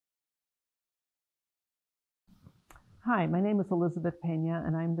Hi, my name is Elizabeth Pena,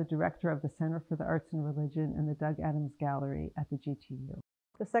 and I'm the director of the Center for the Arts and Religion in the Doug Adams Gallery at the GTU.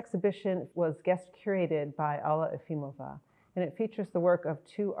 This exhibition was guest curated by Alla Efimova, and it features the work of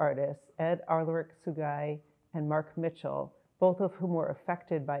two artists, Ed Arlerick Sugai and Mark Mitchell, both of whom were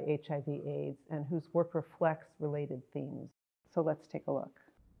affected by HIV/AIDS and whose work reflects related themes. So let's take a look.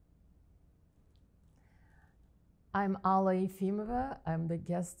 I'm Alla Efimova. I'm the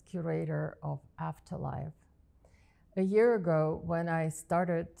guest curator of Afterlife. A year ago, when I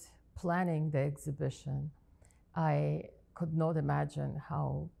started planning the exhibition, I could not imagine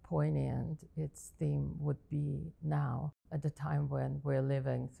how poignant its theme would be now at the time when we're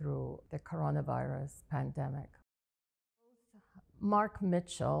living through the coronavirus pandemic. Mark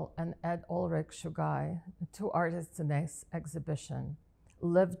Mitchell and Ed Ulrich Sugai, the two artists in this exhibition,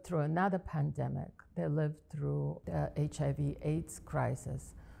 lived through another pandemic. They lived through the HIV/AIDS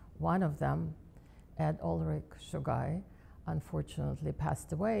crisis. One of them, Ed Ulrich Sugai, unfortunately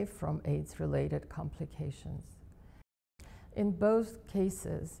passed away from AIDS-related complications. In both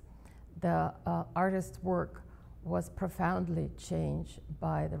cases, the artist's work was profoundly changed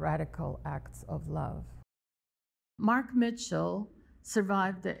by the radical acts of love. Mark Mitchell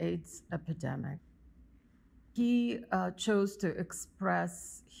survived the AIDS epidemic. He chose to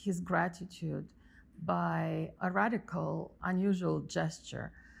express his gratitude by a radical, unusual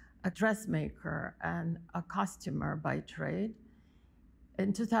gesture. A dressmaker and a costumer by trade.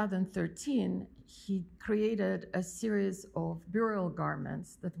 In 2013, he created a series of burial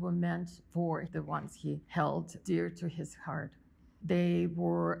garments that were meant for the ones he held dear to his heart. They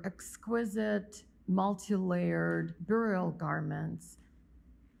were exquisite, multi-layered burial garments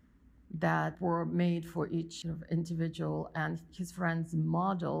that were made for each individual, and his friends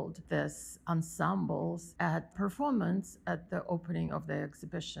modeled this ensembles at performance at the opening of the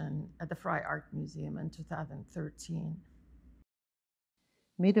exhibition at the Frye Art Museum in 2013.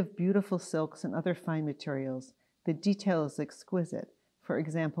 Made of beautiful silks and other fine materials, the detail is exquisite. For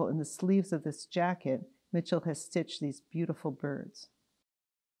example, in the sleeves of this jacket, Mitchell has stitched these beautiful birds.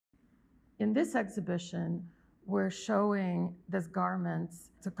 In this exhibition, we're showing these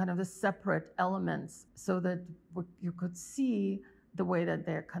garments to kind of the separate elements so that you could see the way that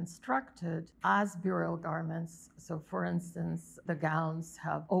they're constructed as burial garments. So for instance, the gowns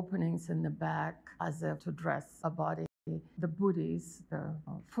have openings in the back as if to dress a body. The booties, the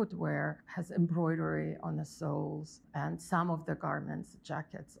footwear, has embroidery on the soles, and some of the garments,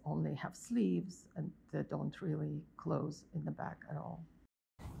 jackets, only have sleeves and they don't really close in the back at all.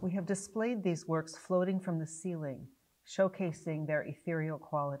 We have displayed these works floating from the ceiling, showcasing their ethereal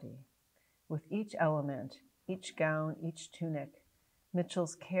quality. With each element, each gown, each tunic,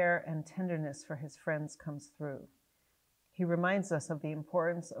 Mitchell's care and tenderness for his friends comes through. He reminds us of the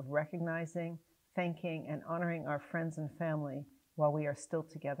importance of recognizing, thanking, and honoring our friends and family while we are still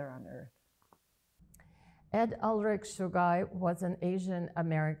together on earth. Ed Ulrich Sugai was an Asian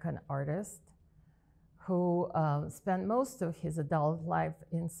American artist who spent most of his adult life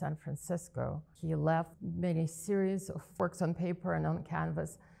in San Francisco. He left many series of works on paper and on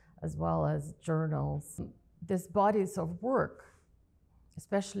canvas, as well as journals. These bodies of work,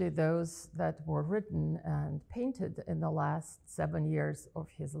 especially those that were written and painted in the last 7 years of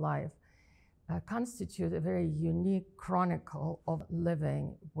his life, constitute a very unique chronicle of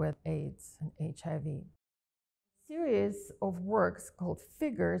living with AIDS and HIV. Series of works called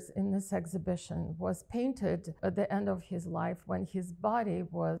Figures in this exhibition was painted at the end of his life when his body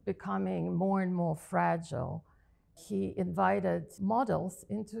was becoming more and more fragile. He invited models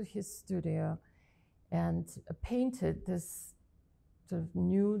into his studio and painted this sort of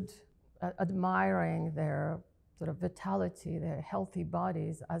nude, admiring their sort of vitality, their healthy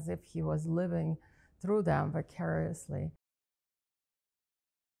bodies, as if he was living through them vicariously.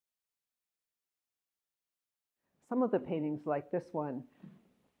 Some of the paintings, like this one,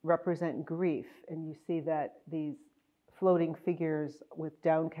 represent grief, and you see that these floating figures with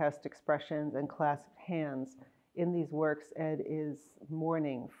downcast expressions and clasped hands. In these works, Ed is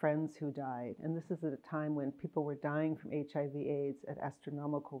mourning friends who died, and this is at a time when people were dying from HIV/AIDS at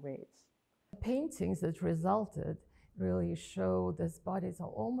astronomical rates. The paintings that resulted really show these bodies are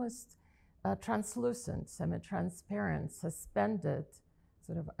almost translucent, semi-transparent, suspended,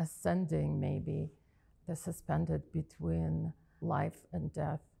 sort of ascending maybe. They're suspended between life and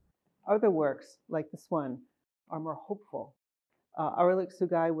death. Other works, like this one, are more hopeful. Arlerick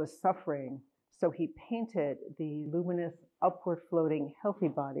Sugai was suffering, so he painted the luminous, upward-floating, healthy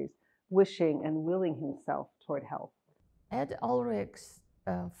bodies, wishing and willing himself toward health. Ed Ulrich's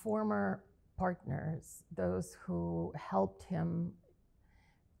former partners, those who helped him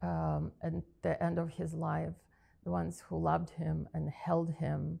at the end of his life, the ones who loved him and held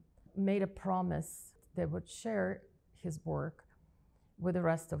him, made a promise they would share his work with the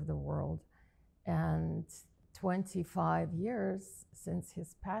rest of the world. And 25 years since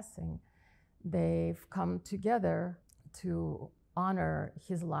his passing, they've come together to honor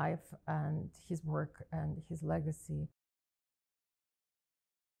his life and his work and his legacy.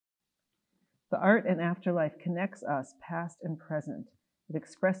 The art and afterlife connects us past and present. It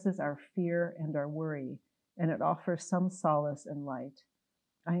expresses our fear and our worry, and it offers some solace and light.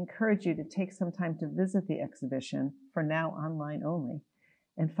 I encourage you to take some time to visit the exhibition, for now online only,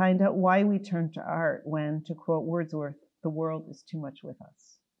 and find out why we turn to art when, to quote Wordsworth, the world is too much with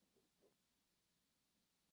us.